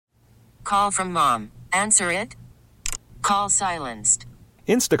Call from mom. Answer it. Call silenced.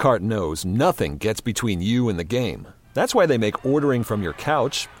 Instacart knows nothing gets between you and the game. That's why they make ordering from your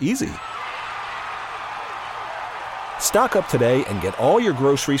couch easy. Stock up today and get all your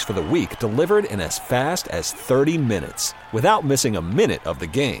groceries for the week delivered in as fast as 30 minutes without missing a minute of the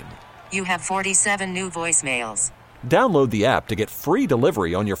game. You have 47 new voicemails. Download the app to get free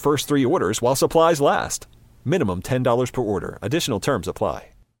delivery on your first 3 orders while supplies last. Minimum $10 per order. Additional terms apply.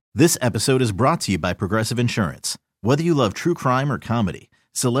 This episode is brought to you by Progressive Insurance. Whether you love true crime or comedy,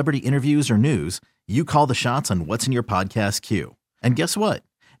 celebrity interviews or news, you call the shots on what's in your podcast queue. And guess what?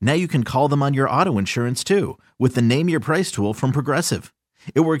 Now you can call them on your auto insurance too with the Name Your Price tool from Progressive.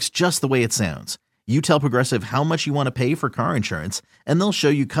 It works just the way it sounds. You tell Progressive how much you want to pay for car insurance, and they'll show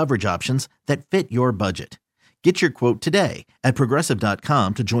you coverage options that fit your budget. Get your quote today at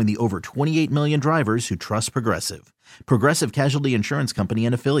Progressive.com to join the over 28 million drivers who trust Progressive. Progressive Casualty Insurance Company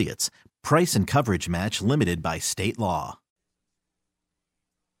and Affiliates. Price and coverage match limited by state law.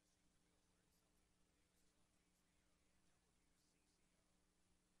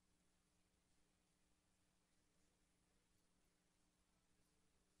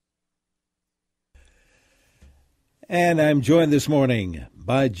 And I'm joined this morning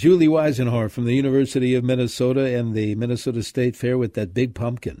by Julie Weisenhorn from the University of Minnesota and the Minnesota State Fair with that big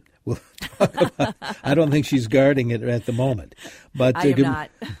pumpkin. We'll talk about, I don't think she's guarding it at the moment. But I am not.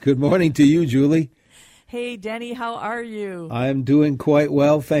 Good morning to you, Julie. Hey, Denny, how are you? I'm doing quite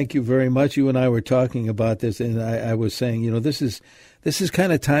well. Thank you very much. You and I were talking about this, and I was saying, you know, this is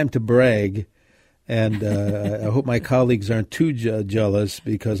kind of time to brag. And I hope my colleagues aren't too jealous,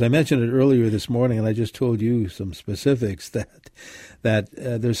 because I mentioned it earlier this morning, and I just told you some specifics that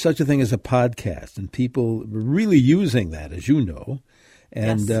there's such a thing as a podcast, and people are really using that, as you know.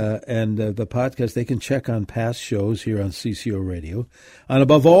 And Yes. The podcast, they can check on past shows here on CCO Radio. And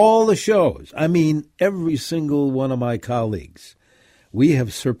above all the shows, I mean, every single one of my colleagues, we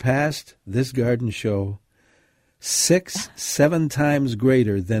have surpassed this garden show 6-7 times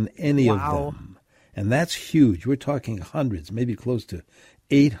greater than any of them. And that's huge. We're talking hundreds, maybe close to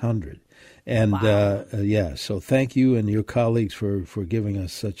 800. And, so thank you and your colleagues for giving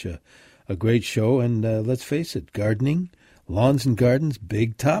us such a great show. And let's face it, gardening, lawns and gardens,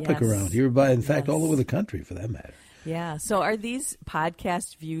 big topic around here, in fact, all over the country for that matter. Yeah. So are these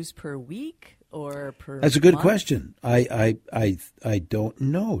podcast views per week or per That's a good month? question. I don't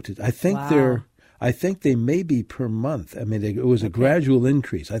know. I think they may be per month. I mean, it was a gradual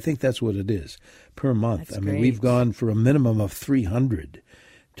increase. I think that's what it is, per month. That's I mean, great. we've gone for a minimum of 300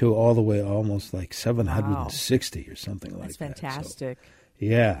 to all the way almost like 760 or something like That's that. fantastic. So,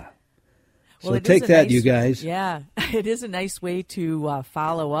 yeah. Well, So it take is a that, nice- you guys. Yeah, it is a nice way to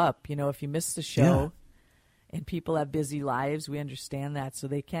follow up. You know, if you miss the show and people have busy lives, we understand that, so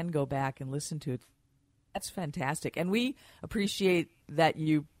they can go back and listen to it. That's fantastic. And we appreciate that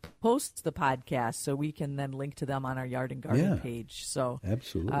you post the podcast so we can then link to them on our Yard and Garden page. So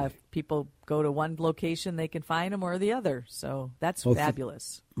Absolutely. If people go to one location, they can find them, or the other. So that's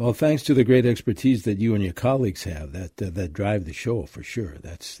fabulous. Well, thanks to the great expertise that you and your colleagues have that drive the show for sure.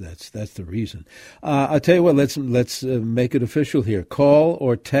 That's the reason. I'll tell you what. Let's make it official here. Call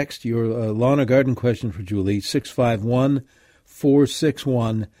or text your lawn or garden question for Julie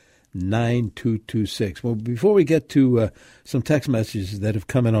 651-461-9226. Well, before we get to some text messages that have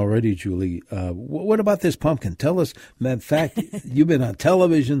come in already, Julie, what about this pumpkin? Tell us. In fact, you've been on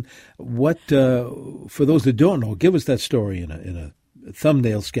television. What for those that don't know, give us that story in a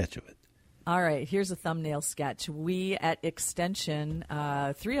thumbnail sketch of it. All right, here's a thumbnail sketch. We at Extension,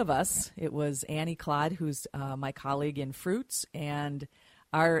 3 of us, it was Annie Claude, who's my colleague in fruits, and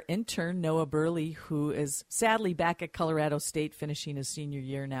our intern, Noah Burley, who is sadly back at Colorado State finishing his senior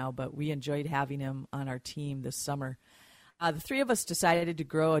year now, but we enjoyed having him on our team this summer. The 3 of us decided to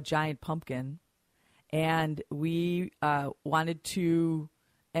grow a giant pumpkin, and we wanted to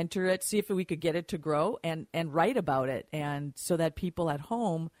enter it, see if we could get it to grow, and write about it, and so that people at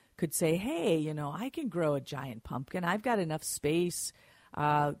home could say, hey, you know, I can grow a giant pumpkin. I've got enough space.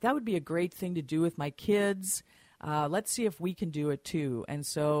 That would be a great thing to do with my kids. Let's see if we can do it too. And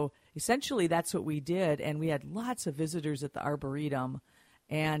so essentially that's what we did. And we had lots of visitors at the Arboretum.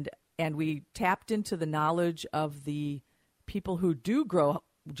 And we tapped into the knowledge of the people who do grow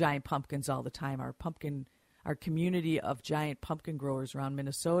giant pumpkins all the time, our community of giant pumpkin growers around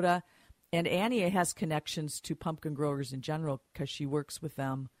Minnesota. And Annie has connections to pumpkin growers in general because she works with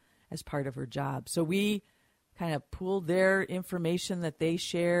them as part of her job. So we kind of pooled their information that they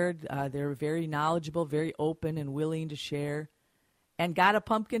shared. They're very knowledgeable, very open and willing to share, and got a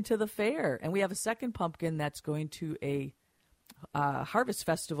pumpkin to the fair. And we have a second pumpkin that's going to a harvest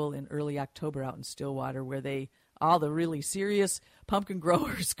festival in early October out in Stillwater, where all the really serious pumpkin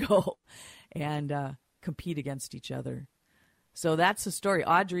growers go and compete against each other. So that's the story.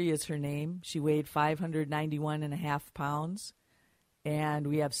 Audrey is her name. She weighed 591.5 pounds. And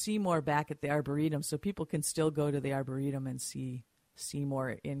we have Seymour back at the Arboretum, so people can still go to the Arboretum and see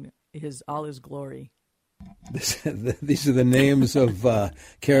Seymour in all his glory. These are the names of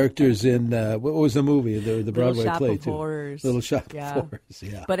characters in what was the movie? The Broadway Little Shop play of too. Horrors. Little Shop of Horrors.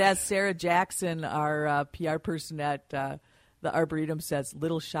 Yeah. But as Sarah Jackson, our PR person at the Arboretum, says,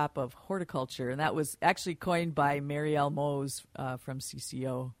 Little Shop of Horticulture, and that was actually coined by Marielle Mose from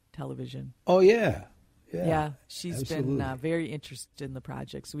CCO Television. Oh yeah. Yeah, she's absolutely. been very interested in the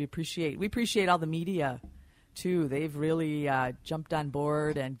project. So we appreciate all the media too. They've really jumped on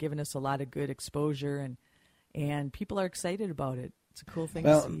board and given us a lot of good exposure, and people are excited about it. It's a cool thing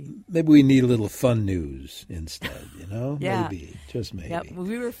to see. Maybe we need a little fun news instead, Yeah. Maybe, just maybe. Yeah,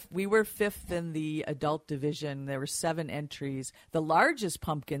 we were fifth in the adult division. There were 7 entries. The largest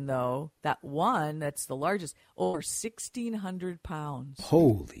pumpkin, though, that's the largest, over 1,600 pounds.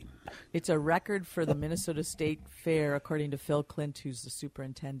 Holy. It's a record for the Minnesota State Fair, according to Phil Clint, who's the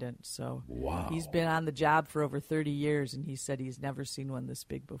superintendent. So wow. He's been on the job for over 30 years, and he said he's never seen one this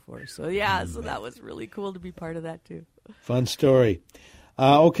big before. So, yeah, so that was really cool to be part of that, too. Fun story.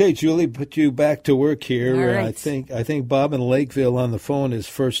 Okay, Julie, put you back to work here. All right. I think Bob in Lakeville on the phone is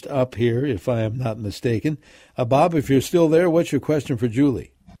first up here, if I am not mistaken. Bob, if you're still there, what's your question for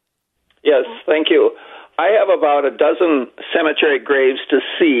Julie? Yes, thank you. I have about a dozen cemetery graves to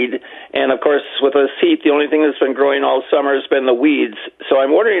seed, and of course, with this heat, the only thing that's been growing all summer has been the weeds. So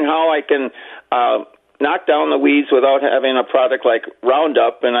I'm wondering how I can knock down the weeds without having a product like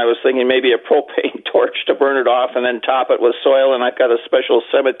Roundup, and I was thinking maybe a propane torch to burn it off and then top it with soil, and I've got a special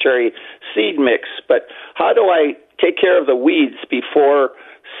cemetery seed mix. But how do I take care of the weeds before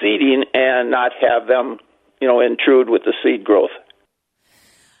seeding and not have them, intrude with the seed growth?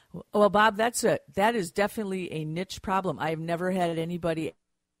 Well, Bob, that is definitely a niche problem. I've never had anybody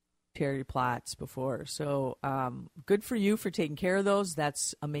cemetery plots before. So good for you for taking care of those.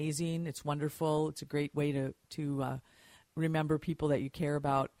 That's amazing. It's wonderful. It's a great way to remember people that you care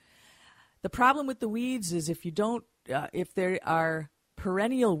about. The problem with the weeds is if there are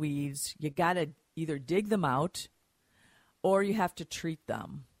perennial weeds, you got to either dig them out or you have to treat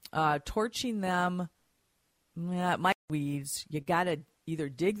them. Torching them, weeds, you got to either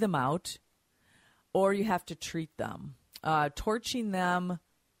dig them out or you have to treat them. Torching them,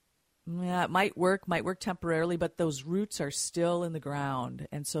 it might work temporarily, but those roots are still in the ground,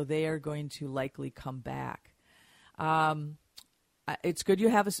 and so they are going to likely come back. It's good you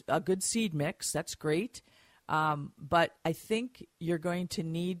have a good seed mix. That's great. But I think you're going to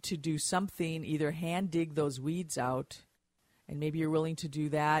need to do something, either hand dig those weeds out, and maybe you're willing to do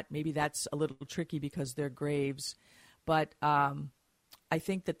that. Maybe that's a little tricky because they're graves. But I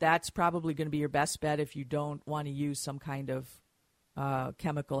think that's probably going to be your best bet if you don't want to use some kind of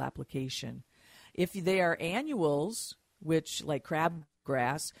chemical application. If they are annuals, which like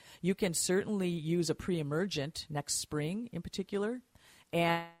crabgrass, you can certainly use a pre-emergent next spring in particular,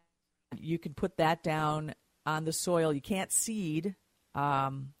 and you can put that down on the soil. You can't seed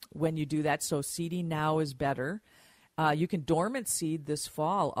when you do that, so seeding now is better. You can dormant seed this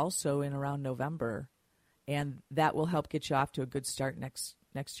fall also in around November, and that will help get you off to a good start next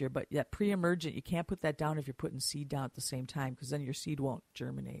year. But that pre-emergent, you can't put that down if you're putting seed down at the same time, because then your seed won't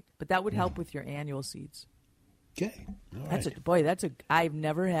germinate. But that would help with your annual seeds. Okay. All right. I've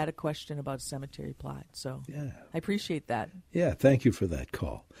never had a question about a cemetery plot, so yeah. I appreciate that. Yeah, thank you for that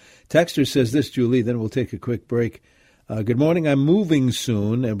call. Texter says this, Julie, then we'll take a quick break. Good morning. I'm moving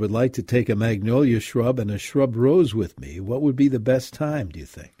soon and would like to take a magnolia shrub and a shrub rose with me. What would be the best time, do you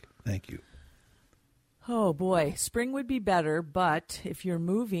think? Thank you. Oh, boy. Spring would be better, but if you're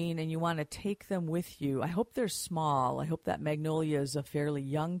moving and you want to take them with you, I hope they're small. I hope that magnolia is a fairly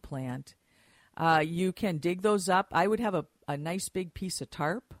young plant. You can dig those up. I would have a nice big piece of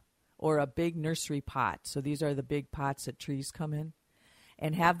tarp or a big nursery pot. So these are the big pots that trees come in.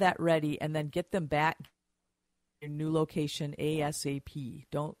 And have that ready, and then get them back to your new location ASAP.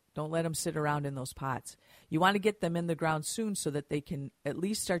 Don't let them sit around in those pots. You want to get them in the ground soon so that they can at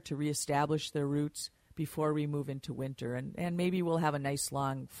least start to reestablish their roots before we move into winter, and maybe we'll have a nice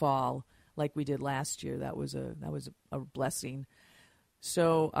long fall like we did last year. That was a blessing.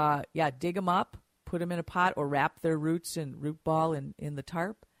 So dig them up, put them in a pot, or wrap their roots in root ball in the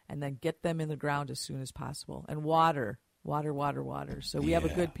tarp, and then get them in the ground as soon as possible. And water. So we have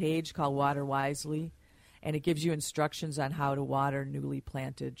a good page called Water Wisely, and it gives you instructions on how to water newly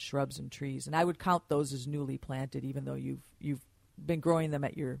planted shrubs and trees. And I would count those as newly planted, even though you've been growing them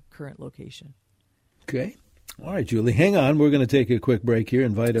at your current location. Okay. All right, Julie, hang on. We're going to take a quick break here.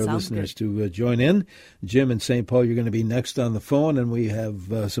 Invite our listeners to join in. Jim in St. Paul, you're going to be next on the phone, and we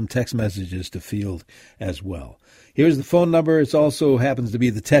have some text messages to field as well. Here's the phone number. It also happens to be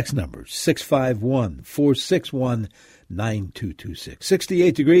the text number, 651-461-9226.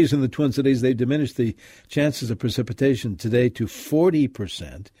 68 degrees in the Twin Cities. They've diminished the chances of precipitation today to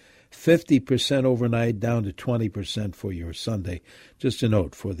 40%, 50% overnight, down to 20% for your Sunday. Just a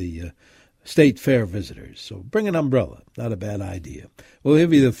note for the State Fair visitors. So bring an umbrella. Not a bad idea. We'll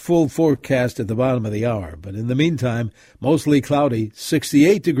give you the full forecast at the bottom of the hour. But in the meantime, mostly cloudy,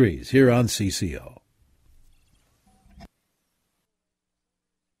 68 degrees here on CCO.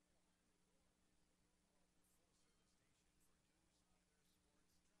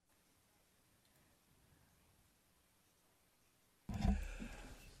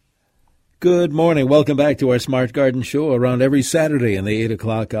 Good morning. Welcome back to our Smart Garden Show around every Saturday in the 8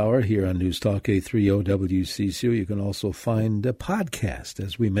 o'clock hour here on News Talk 830 WCCO. You can also find a podcast,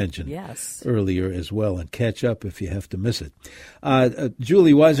 as we mentioned earlier as well, and catch up if you have to miss it.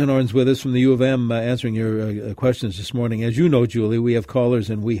 Julie Weisenhorn's with us from the U of M answering your questions this morning. As you know, Julie, we have callers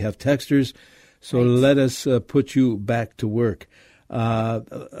and we have texters, so let us put you back to work. I'm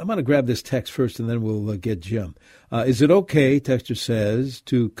going to grab this text first, and then we'll get Jim. Is it okay, texter says,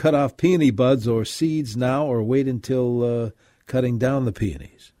 to cut off peony buds or seeds now or wait until cutting down the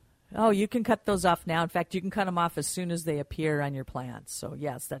peonies? Oh, you can cut those off now. In fact, you can cut them off as soon as they appear on your plants. So,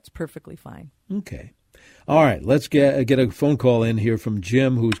 yes, that's perfectly fine. Okay. All right, let's get a phone call in here from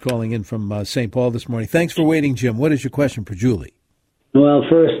Jim, who's calling in from St. Paul this morning. Thanks for waiting, Jim. What is your question for Julie? Well,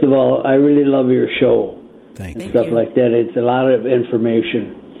 first of all, I really love your show. Thank you. Stuff like that. It's a lot of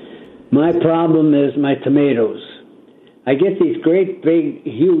information. My problem is my tomatoes. I get these great, big,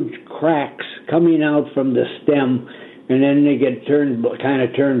 huge cracks coming out from the stem, and then they get turned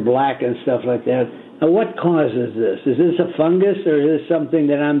black and stuff like that. Now, what causes this? Is this a fungus, or is this something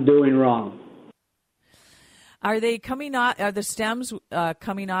that I'm doing wrong? Are they coming off? Are the stems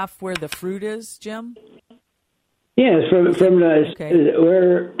coming off where the fruit is, Jim? Yes, from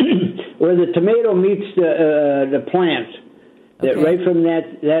the where the tomato meets the plant. That right from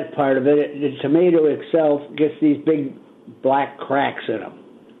that part of it, the tomato itself gets these big black cracks in them.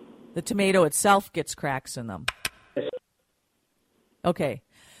 The tomato itself gets cracks in them. Yes. Okay,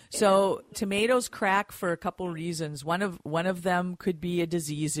 so tomatoes crack for a couple reasons. One of them could be a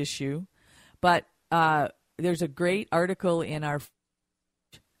disease issue, but there's a great article in our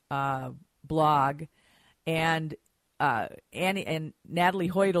blog, and Annie and Natalie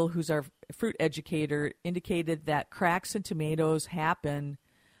Hoytel, who's our fruit educator, indicated that cracks in tomatoes happen.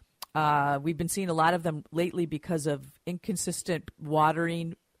 We've been seeing a lot of them lately because of inconsistent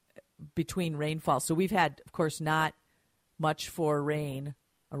watering between rainfall. So we've had, of course, not much for rain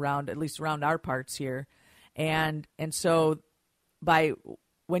at least around our parts here. And so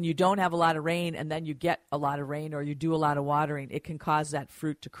when you don't have a lot of rain and then you get a lot of rain or you do a lot of watering, it can cause that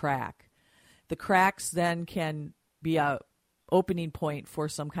fruit to crack. The cracks then can be a opening point for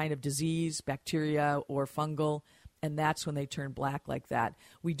some kind of disease, bacteria or fungal, and that's when they turn black like that.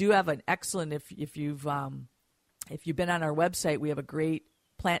 We do have an excellent, if you've been on our website, we have a great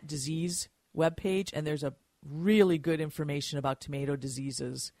plant disease webpage, and there's a really good information about tomato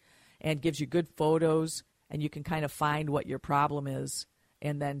diseases and gives you good photos, and you can kind of find what your problem is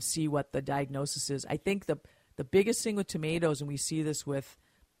and then see what the diagnosis is. I think the biggest thing with tomatoes, and we see this with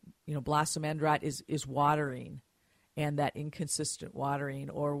blossom end rot, is watering. And that inconsistent watering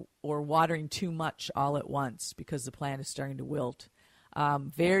or watering too much all at once because the plant is starting to wilt.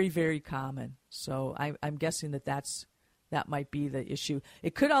 Very, very common. So I'm guessing that might be the issue.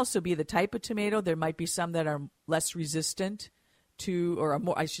 It could also be the type of tomato. There might be some that are less resistant to, or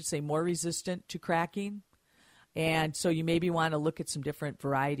more resistant to cracking. And so you maybe want to look at some different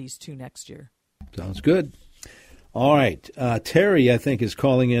varieties too next year. Sounds good. All right. Terry, I think, is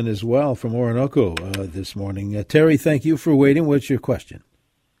calling in as well from Orinoco this morning. Terry, thank you for waiting. What's your question?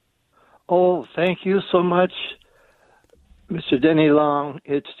 Oh, thank you so much, Mr. Denny Long.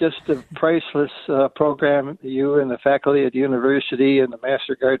 It's just a priceless program you and the faculty at the university and the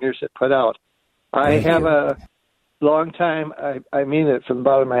Master Gardeners have put out. I have a long time, I mean it from the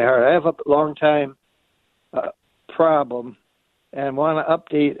bottom of my heart, I have a long time problem and want to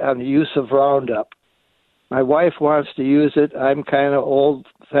update on the use of Roundup. My wife wants to use it. I'm kind of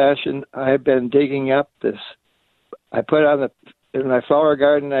old-fashioned. I've been digging up this. I put in my flower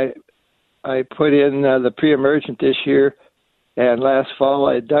garden, I put in the pre-emergent this year, And last fall,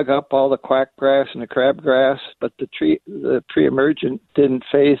 I dug up all the quackgrass and the crabgrass, but the pre-emergent didn't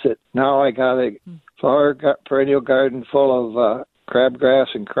phase it. Now I got a perennial garden full of crabgrass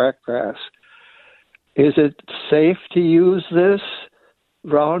and crackgrass. Is it safe to use this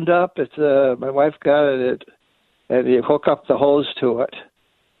Roundup? It's my wife got it, and you hook up the hose to it.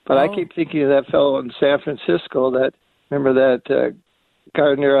 But I keep thinking of that fellow in San Francisco. Remember that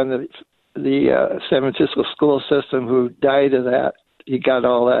gardener on the San Francisco school system who died of that. He got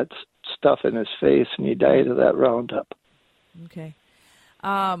all that stuff in his face, and he died of that Roundup. Okay.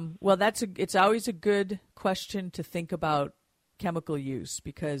 Well, it's always a good question to think about chemical use,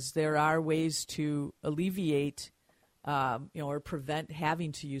 because there are ways to alleviate, or prevent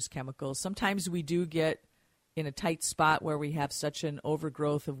having to use chemicals. Sometimes we do get in a tight spot where we have such an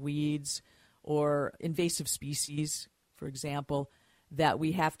overgrowth of weeds or invasive species, for example, that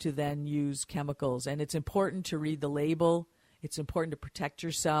we have to then use chemicals. And it's important to read the label. It's important to protect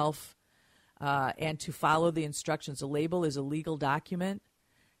yourself and to follow the instructions. A label is a legal document,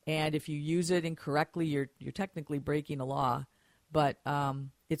 and if you use it incorrectly, you're technically breaking a law. But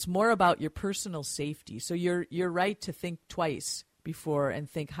it's more about your personal safety. So you're right to think twice before and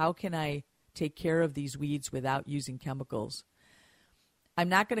think, how can I take care of these weeds without using chemicals? I'm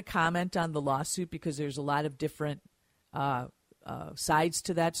not going to comment on the lawsuit because there's a lot of different sides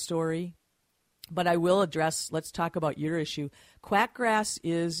to that story. But I will let's talk about your issue. Quackgrass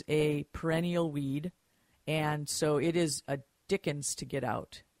is a perennial weed, and so it is a dickens to get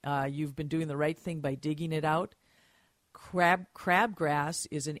out. You've been doing the right thing by digging it out. Crabgrass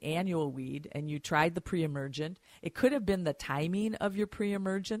is an annual weed, and you tried the pre-emergent. It could have been the timing of your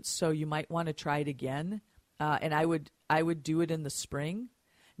pre-emergent, so you might want to try it again. And I would do it in the spring.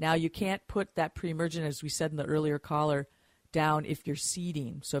 Now, you can't put that pre-emergent, as we said in the earlier caller, down if you're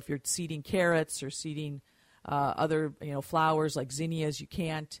seeding. So if you're seeding carrots or seeding other flowers like zinnias, you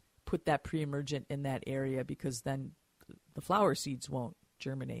can't put that pre-emergent in that area because then the flower seeds won't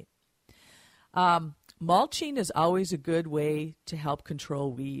germinate. Mulching is always a good way to help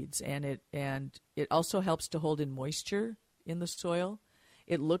control weeds, and it also helps to hold in moisture in the soil.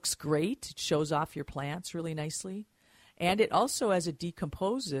 It looks great. It shows off your plants really nicely. And it also, as it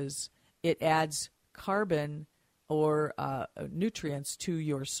decomposes, it adds carbon or nutrients to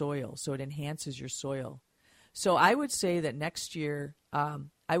your soil, so it enhances your soil. So I would say that next year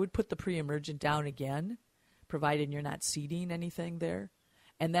I would put the pre-emergent down again, provided you're not seeding anything there.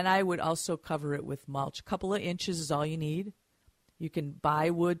 And then I would also cover it with mulch. A couple of inches is all you need. You can buy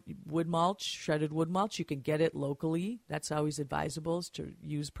wood mulch, shredded wood mulch. You can get it locally. That's always advisable, is to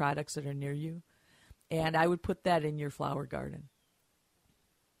use products that are near you. And I would put that in your flower garden.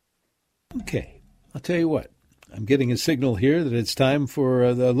 Okay. I'll tell you what. I'm getting a signal here that it's time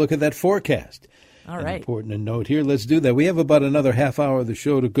for the look at that forecast. All right. Important to note here. Let's do that. We have about another half hour of the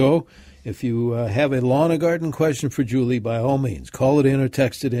show to go. If you have a lawn or garden question for Julie, by all means, call it in or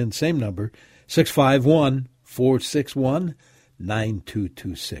text it in. Same number,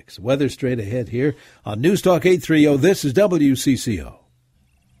 651-461-9226. Weather straight ahead here on News Talk 830. This is WCCO.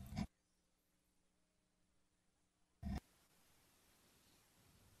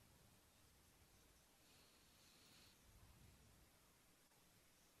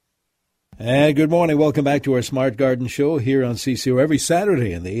 And good morning. Welcome back to our Smart Garden Show here on CCO every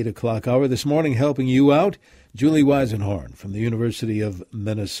Saturday in the 8 o'clock hour. This morning, helping you out, Julie Weisenhorn from the University of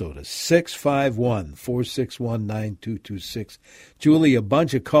Minnesota. 651-461-9226. Julie, a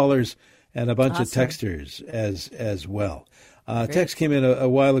bunch of callers and a bunch of texters as well. Text came in a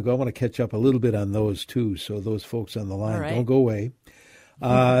while ago. I want to catch up a little bit on those, too, so those folks on the line don't go away.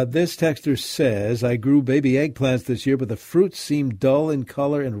 This texter says, I grew baby eggplants this year, but the fruits seem dull in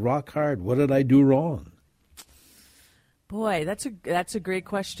color and rock hard. What did I do wrong? Boy, that's a great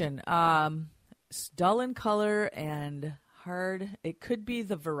question. Dull in color and hard. It could be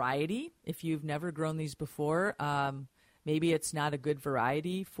the variety. If you've never grown these before, maybe it's not a good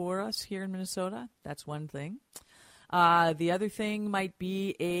variety for us here in Minnesota. That's one thing. The other thing might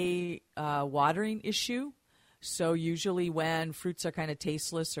be a watering issue. So usually when fruits are kind of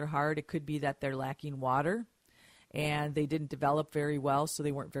tasteless or hard, it could be that they're lacking water and they didn't develop very well, so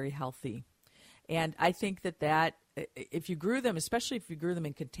they weren't very healthy. And I think that if you grew them, especially if you grew them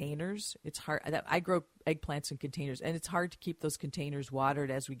in containers, it's hard. I grow eggplants in containers, and it's hard to keep those containers watered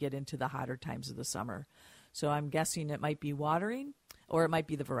as we get into the hotter times of the summer. So I'm guessing it might be watering, or it might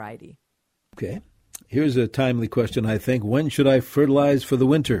be the variety. Okay. Here's a timely question, I think. When should I fertilize for the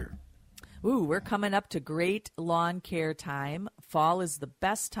winter? Ooh, we're coming up to great lawn care time. Fall is the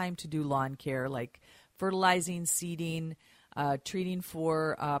best time to do lawn care, like fertilizing, seeding, treating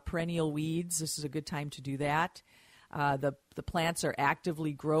for perennial weeds. This is a good time to do that. The plants are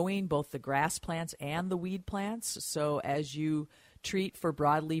actively growing, both the grass plants and the weed plants. So as you treat for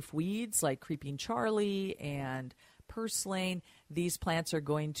broadleaf weeds like creeping Charlie and purslane, these plants are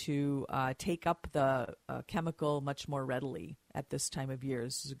going to take up the chemical much more readily at this time of year.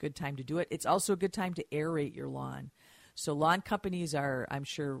 This is a good time to do it. It's also a good time to aerate your lawn. So lawn companies are, I'm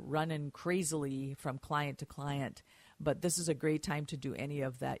sure, running crazily from client to client, but this is a great time to do any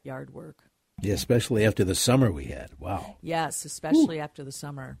of that yard work. Yeah, especially after the summer we had. Wow. Yes, especially after the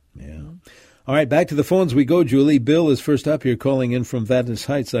summer. Yeah. Mm-hmm. All right, back to the phones we go, Julie. Bill is first up here, calling in from Venice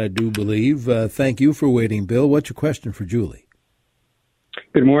Heights, I do believe. Thank you for waiting, Bill. What's your question for Julie?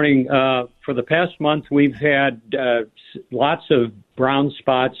 Good morning. For the past month, we've had lots of brown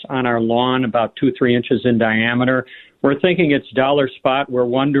spots on our lawn, about 2-3 inches in diameter. We're thinking it's dollar spot. We're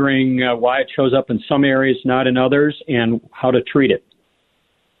wondering why it shows up in some areas, not in others, and how to treat it.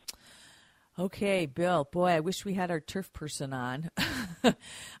 Okay, Bill. Boy, I wish we had our turf person on.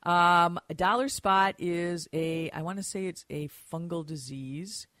 A dollar spot is I want to say it's a fungal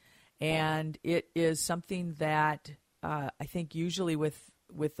disease, and it is something that I think usually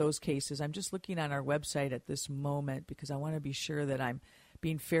with those cases, I'm just looking on our website at this moment because I want to be sure that I'm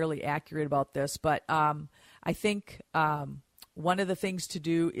being fairly accurate about this. But I think one of the things to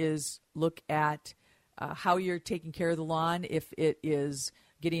do is look at how you're taking care of the lawn, if it is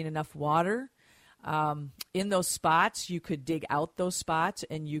getting enough water. In those spots, you could dig out those spots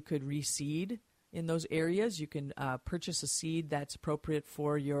and you could reseed in those areas. You can purchase a seed that's appropriate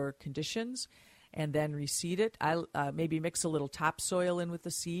for your conditions and then reseed it. I maybe mix a little topsoil in with the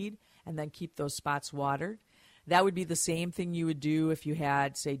seed and then keep those spots watered. That would be the same thing you would do if you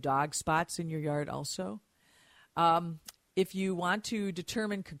had, say, dog spots in your yard also. If you want to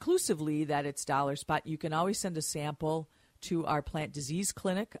determine conclusively that it's dollar spot, you can always send a sample to our plant disease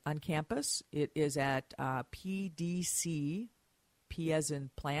clinic on campus. It is at PDC, P as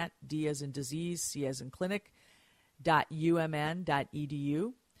in plant, D as in disease, C as in clinic,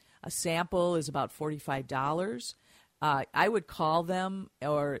 .umn.edu. A sample is about $45. I would call them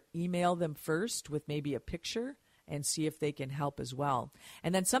or email them first with maybe a picture and see if they can help as well.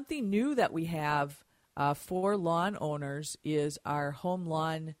 And then something new that we have for lawn owners is our home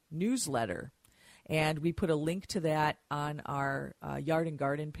lawn newsletter. And we put a link to that on our Yard and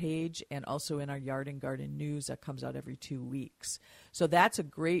Garden page and also in our Yard and Garden news that comes out every 2 weeks. So that's a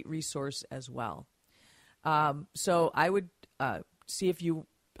great resource as well. So I would see if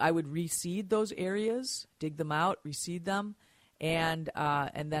I would reseed those areas, dig them out, reseed them, and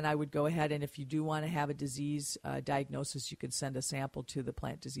then I would go ahead and if you do want to have a disease diagnosis, you can send a sample to the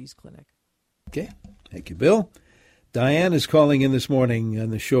Plant Disease Clinic. Okay. Thank you, Bill. Diane is calling in this morning on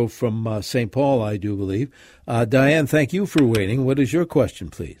the show from St. Paul, I do believe. Diane, thank you for waiting. What is your question,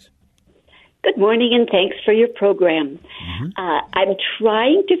 please? Good morning, and thanks for your program. Mm-hmm. I'm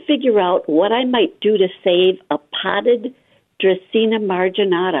trying to figure out what I might do to save a potted Dracaena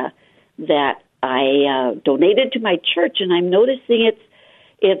marginata that I donated to my church, and I'm noticing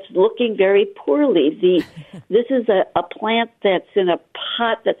it's looking very poorly. This is a plant that's in a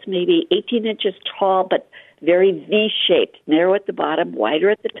pot that's maybe 18 inches tall, but very V-shaped, narrow at the bottom, wider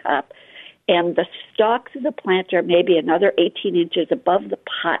at the top. And the stalks of the plant are maybe another 18 inches above the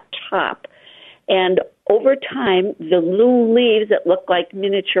pot top. And over time, the little leaves that look like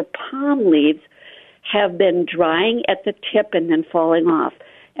miniature palm leaves have been drying at the tip and then falling off.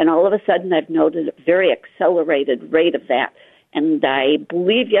 And all of a sudden, I've noted a very accelerated rate of that. And I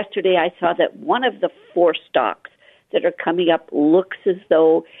believe yesterday I saw that one of the 4 stalks that are coming up looks as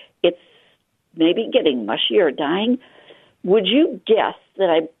though it's maybe getting mushy or dying. Would you guess that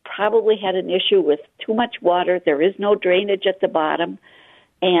I probably had an issue with too much water? There is no drainage at the bottom.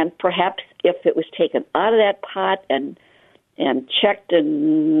 And perhaps if it was taken out of that pot and checked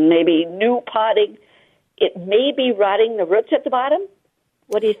and maybe new potting, it may be rotting the roots at the bottom?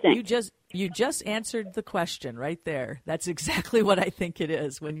 What do you think? You just answered the question right there. That's exactly what I think it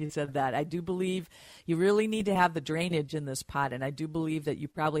is when you said that. I do believe you really need to have the drainage in this pot, and I do believe that you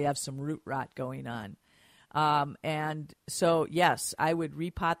probably have some root rot going on. And so, yes, I would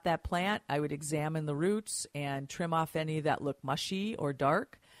repot that plant. I would examine the roots and trim off any that look mushy or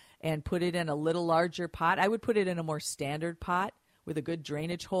dark and put it in a little larger pot. I would put it in a more standard pot with a good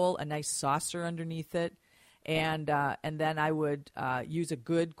drainage hole, a nice saucer underneath it. And then I would use a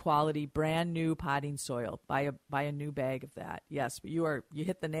good quality, brand new potting soil. Buy a new bag of that. Yes, but you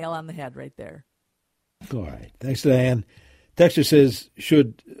hit the nail on the head right there. All right, thanks, Diane. Texter says,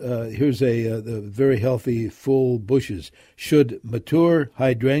 here's the very healthy full bushes. Should mature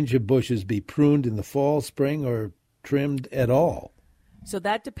hydrangea bushes be pruned in the fall, spring, or trimmed at all? So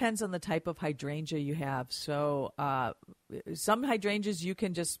that depends on the type of hydrangea you have. So some hydrangeas you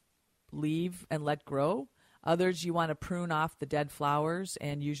can just leave and let grow. Others you want to prune off the dead flowers,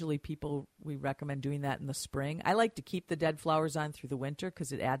 and usually we recommend doing that in the spring. I like to keep the dead flowers on through the winter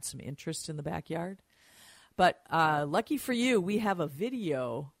because it adds some interest in the backyard. But lucky for you, we have a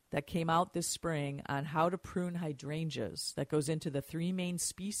video that came out this spring on how to prune hydrangeas that goes into the 3 main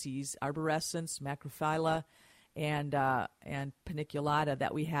species, arborescens, macrophylla, and paniculata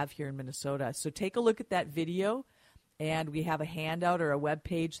that we have here in Minnesota. So take a look at that video, and we have a handout or a web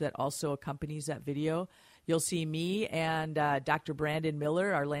page that also accompanies that video. You'll see me and Dr. Brandon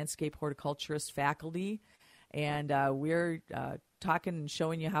Miller, our landscape horticulturist faculty, and we're talking and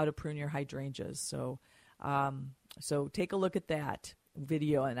showing you how to prune your hydrangeas. So take a look at that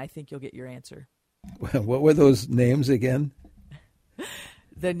video, and I think you'll get your answer. What were those names again?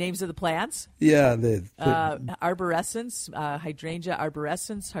 The names of the plants? Yeah. Arborescens, hydrangea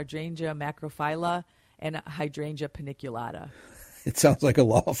arborescens, hydrangea macrophylla, and hydrangea paniculata. It sounds like a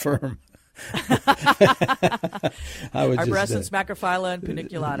law firm. Arborescens, macrophylla, and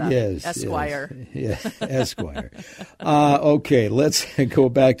paniculata. Yes, Esquire. Yes. Yeah, Esquire. Okay, let's go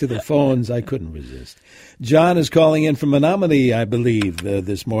back to the phones. I couldn't resist. John is calling in from Menominee, I believe,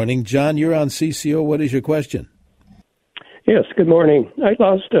 this morning. John, you're on CCO. What is your question? Yes, good morning. I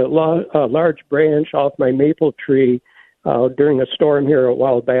lost a large branch off my maple tree during a storm here a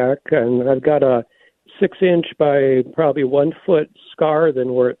while back, and I've got a 6-inch by probably 1 foot scar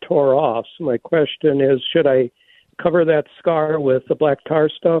than where it tore off. So my question is, should I cover that scar with the black tar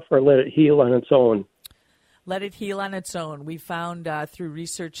stuff or let it heal on its own? Let it heal on its own. We found through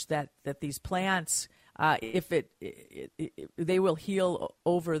research that these plants, they will heal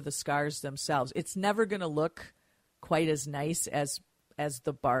over the scars themselves. It's never going to look quite as nice as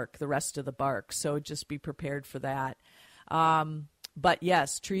the bark, the rest of the bark. So just be prepared for that. But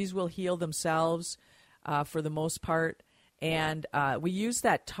yes, trees will heal themselves for the most part. And we use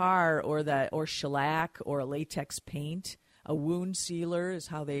that tar or shellac or a latex paint. A wound sealer is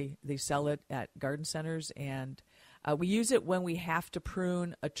how they sell it at garden centers. And we use it when we have to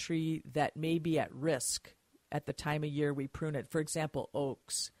prune a tree that may be at risk at the time of year we prune it. For example,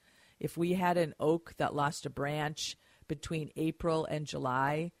 oaks. If we had an oak that lost a branch between April and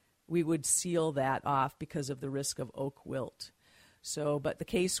July, we would seal that off because of the risk of oak wilt. So, but the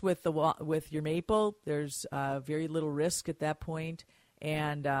case with your maple, there's very little risk at that point,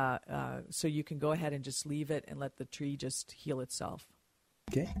 and so you can go ahead and just leave it and let the tree just heal itself.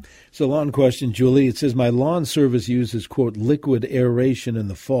 Okay. So, lawn question, Julie. It says, my lawn service uses, quote, liquid aeration in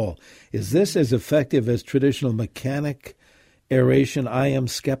the fall. Is this as effective as traditional mechanic aeration? I am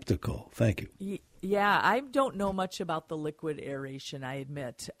skeptical. Thank you. Yeah, I don't know much about the liquid aeration, I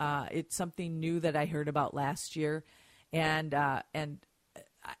admit. It's something new that I heard about last year. And I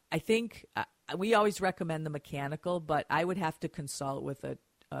think we always recommend the mechanical, but I would have to consult with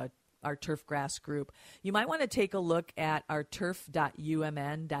our turf grass group. You might want to take a look at our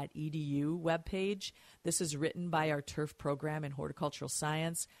turf.umn.edu webpage. This is written by our turf program in horticultural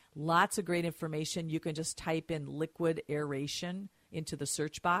science. Lots of great information. You can just type in liquid aeration into the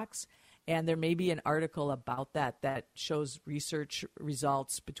search box, and there may be an article about that shows research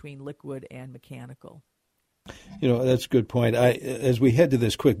results between liquid and mechanical. You know, that's a good point. As we head to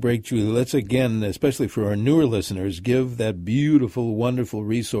this quick break, Julie, let's again, especially for our newer listeners, give that beautiful, wonderful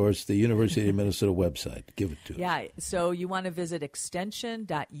resource, the University of Minnesota website. Give it to us. Yeah, so you want to visit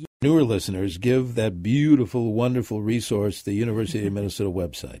extension.u. Newer listeners, give that beautiful, wonderful resource, the University of Minnesota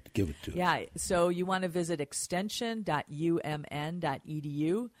website. Give it to us. Yeah, so you want to visit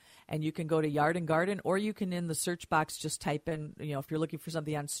extension.umn.edu. And you can go to Yard and Garden, or you can, in the search box, just type in, if you're looking for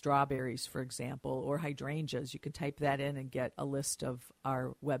something on strawberries, for example, or hydrangeas, you can type that in and get a list of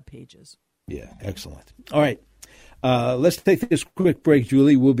our web pages. Yeah, excellent. All right. Let's take this quick break,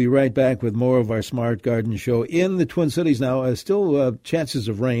 Julie. We'll be right back with more of our Smart Garden Show. In the Twin Cities now, still chances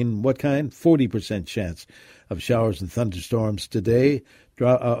of rain. What kind? 40% chance of showers and thunderstorms today,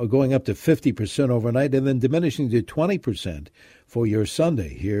 going up to 50% overnight, and then diminishing to 20% for your Sunday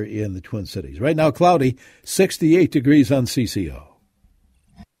here in the Twin Cities. Right now, cloudy, 68 degrees on CCO.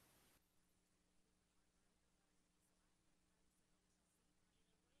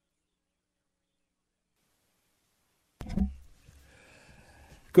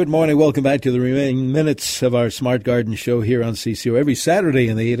 Good morning. Welcome back to the remaining minutes of our Smart Garden Show here on CCO every Saturday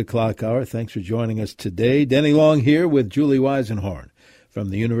in the 8 o'clock hour. Thanks for joining us today. Denny Long here with Julie Weisenhorn from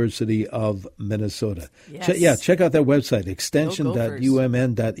the University of Minnesota. Yes. Check out that website,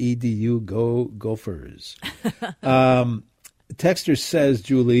 extension.umn.edu. Go Gophers. Texter says,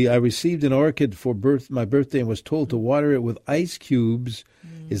 Julie, I received an orchid for my birthday and was told to water it with ice cubes.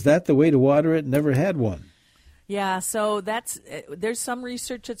 Is that the way to water it? Never had one. Yeah, so there's some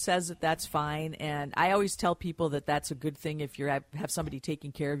research that says that that's fine, and I always tell people that that's a good thing if you have somebody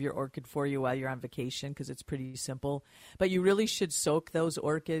taking care of your orchid for you while you're on vacation, because it's pretty simple. But you really should soak those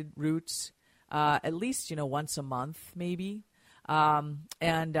orchid roots at least once a month, maybe,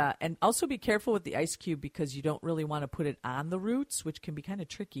 and also be careful with the ice cube because you don't really want to put it on the roots, which can be kind of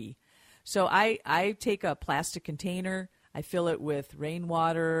tricky. So I take a plastic container. I fill it with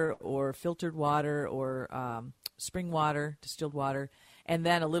rainwater or filtered water or spring water, distilled water, and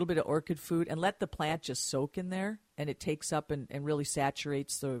then a little bit of orchid food, and let the plant just soak in there, and it takes up and really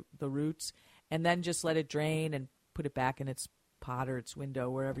saturates the roots, and then just let it drain and put it back in its pot or its window,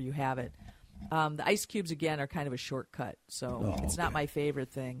 wherever you have it. The ice cubes, again, are kind of a shortcut, so it's not my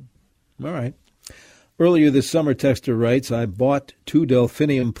favorite thing. All right. Earlier this summer, Texter writes, I bought 2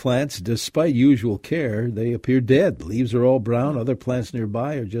 delphinium plants. Despite usual care, they appear dead. Leaves are all brown. Other plants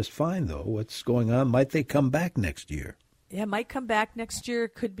nearby are just fine, though. What's going on? Might they come back next year? Yeah, might come back next year.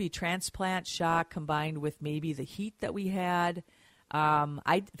 Could be transplant shock combined with maybe the heat that we had.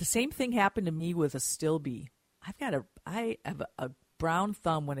 The same thing happened to me with a stilby. I have a brown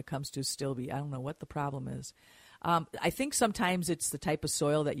thumb when it comes to a stilby. I don't know what the problem is. I think sometimes it's the type of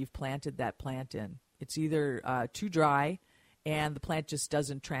soil that you've planted that plant in. It's either too dry and the plant just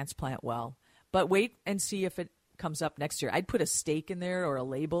doesn't transplant well. But wait and see if it comes up next year. I'd put a stake in there or a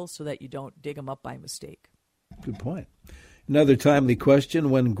label so that you don't dig them up by mistake. Good point. Another timely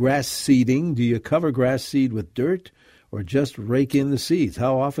question, when grass seeding, do you cover grass seed with dirt or just rake in the seeds?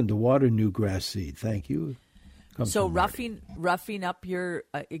 How often to water new grass seed? Thank you. So roughing up your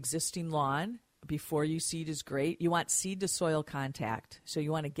existing lawn before you seed is great. You want seed to soil contact. So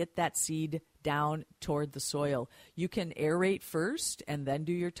you want to get that seed down toward the soil. You can aerate first and then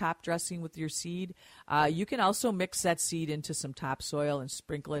do your top dressing with your seed. You can also mix that seed into some topsoil and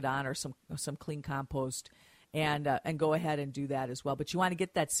sprinkle it on, or some clean compost, and go ahead and do that as well. But you want to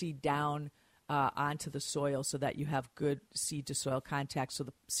get that seed down onto the soil so that you have good seed to soil contact so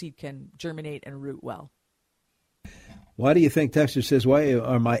the seed can germinate and root well. Why do you think, Texter says, why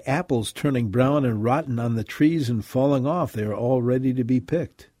are my apples turning brown and rotten on the trees and falling off? They're all ready to be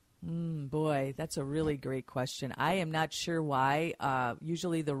picked. Boy, that's a really great question. I am not sure why.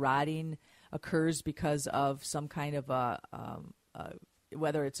 Usually the rotting occurs because of some kind of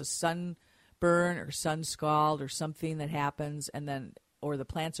whether it's a sunburn or sun scald or something that happens, and then or the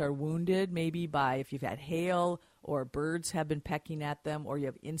plants are wounded maybe by if you've had hail or birds have been pecking at them or you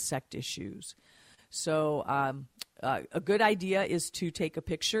have insect issues. So a good idea is to take a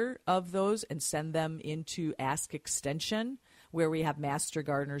picture of those and send them into Ask Extension, where we have master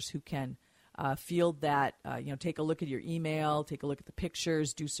gardeners who can field that, take a look at your email, take a look at the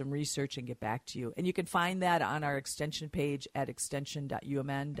pictures, do some research, and get back to you. And you can find that on our extension page at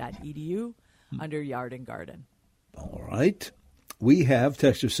extension.umn.edu under Yard and Garden. All right. We have,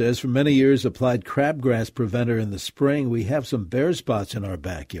 Texter says, for many years applied crabgrass preventer in the spring. We have some bare spots in our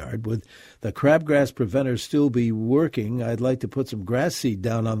backyard. Would the crabgrass preventer still be working? I'd like to put some grass seed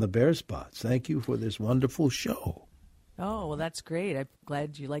down on the bare spots. Thank you for this wonderful show. Oh, well, that's great. I'm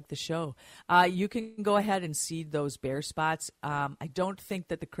glad you like the show. You can go ahead and seed those bare spots. I don't think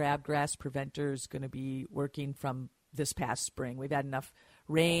that the crabgrass preventer is going to be working from this past spring. We've had enough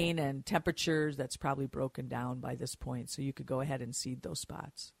rain and temperatures that's probably broken down by this point, so you could go ahead and seed those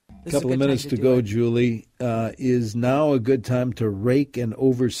spots. A couple of minutes to go, Julie. Is now a good time to rake and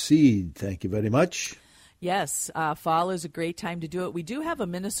overseed? Thank you very much. Yes, fall is a great time to do it. We do have a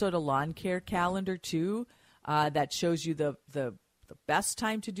Minnesota lawn care calendar, too, that shows you the best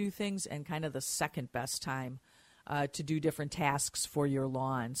time to do things and kind of the second best time to do different tasks for your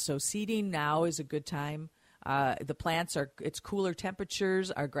lawn. So seeding now is a good time. The plants it's cooler temperatures.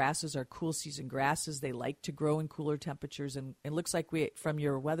 Our grasses are cool season grasses. They like to grow in cooler temperatures. And it looks like from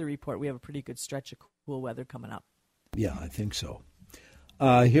your weather report, we have a pretty good stretch of cool weather coming up. Yeah, I think so.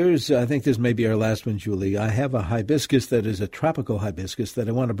 I think this may be our last one, Julie. I have a hibiscus that is a tropical hibiscus that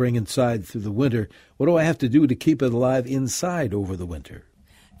I want to bring inside through the winter. What do I have to do to keep it alive inside over the winter?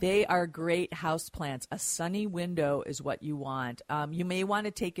 They are great house plants. A sunny window is what you want. You may want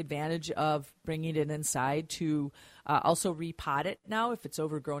to take advantage of bringing it inside to also repot it now. If it's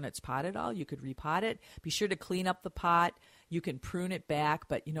overgrown its pot at all, you could repot it. Be sure to clean up the pot. You can prune it back,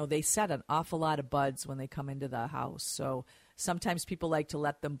 but, they set an awful lot of buds when they come into the house. So sometimes people like to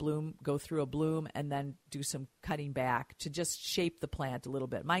let them bloom, go through a bloom, and then do some cutting back to just shape the plant a little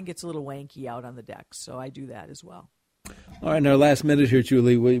bit. Mine gets a little wanky out on the deck, so I do that as well. All right, in our last minute here,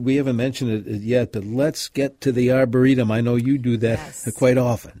 Julie, we haven't mentioned it yet, but let's get to the Arboretum. I know you do that quite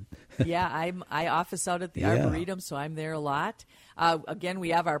often. Yeah, I office out at the Arboretum, so I'm there a lot. Again, we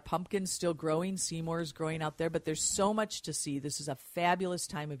have our pumpkins still growing. Seymour's growing out there, but there's so much to see. This is a fabulous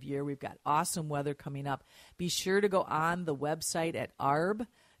time of year. We've got awesome weather coming up. Be sure to go on the website at arb.umn.edu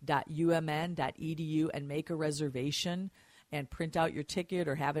and make a reservation and print out your ticket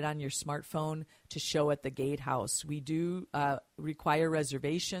or have it on your smartphone to show at the gatehouse. We do require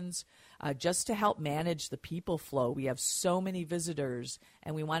reservations just to help manage the people flow. We have so many visitors,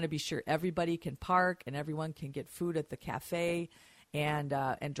 and we want to be sure everybody can park and everyone can get food at the cafe and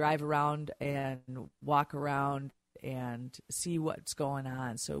drive around and walk around and see what's going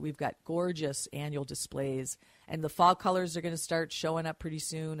on. So we've got gorgeous annual displays, and the fall colors are going to start showing up pretty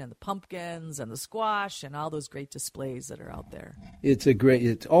soon, and the pumpkins and the squash and all those great displays that are out there. It's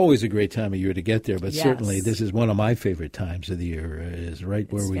always a great time of year to get there, but certainly this is one of my favorite times of the year, is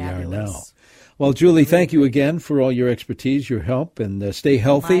right where we are now. Well, Julie, thank you again for all your expertise, your help, and stay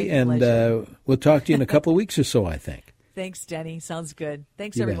healthy, and we'll talk to you in a couple of weeks or so, I think. Thanks, Denny. Sounds good.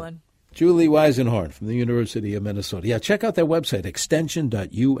 Thanks, everyone. Julie Weisenhorn from the University of Minnesota. Yeah, check out their website,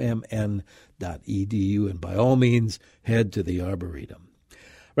 extension.umn.edu, and by all means, head to the Arboretum.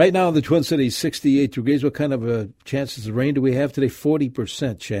 Right now in the Twin Cities, 68 degrees. What kind of chances of rain do we have today?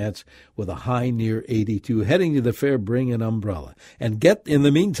 40% chance with a high near 82. Heading to the fair, bring an umbrella. And get, in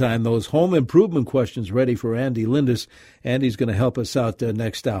the meantime, those home improvement questions ready for Andy Lindis. Andy's going to help us out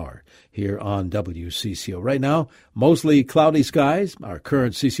next hour here on WCCO. Right now, mostly cloudy skies. Our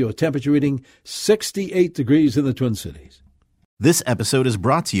current CCO temperature reading, 68 degrees in the Twin Cities. This episode is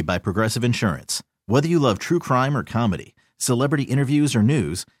brought to you by Progressive Insurance. Whether you love true crime or comedy, celebrity interviews or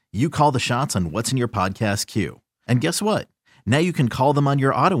news, you call the shots on what's in your podcast queue. And guess what? Now you can call them on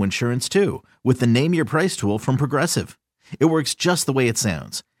your auto insurance too with the Name Your Price tool from Progressive. It works just the way it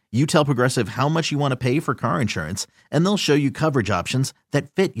sounds. You tell Progressive how much you want to pay for car insurance, and they'll show you coverage options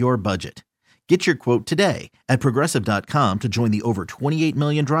that fit your budget. Get your quote today at Progressive.com to join the over 28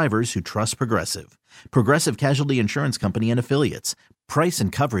 million drivers who trust Progressive. Progressive Casualty Insurance Company and Affiliates. Price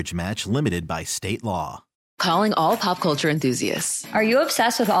and coverage match limited by state law. Calling all pop culture enthusiasts. Are you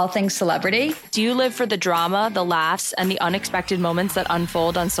obsessed with all things celebrity? Do you live for the drama, the laughs, and the unexpected moments that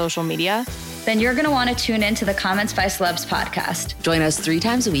unfold on social media? Then you're going to want to tune into the Comments by Celebs podcast. Join us 3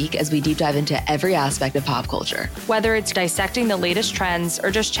 times a week as we deep dive into every aspect of pop culture. Whether it's dissecting the latest trends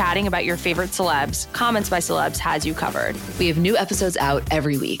or just chatting about your favorite celebs, Comments by Celebs has you covered. We have new episodes out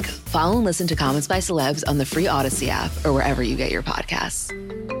every week. Follow and listen to Comments by Celebs on the free Odyssey app or wherever you get your podcasts.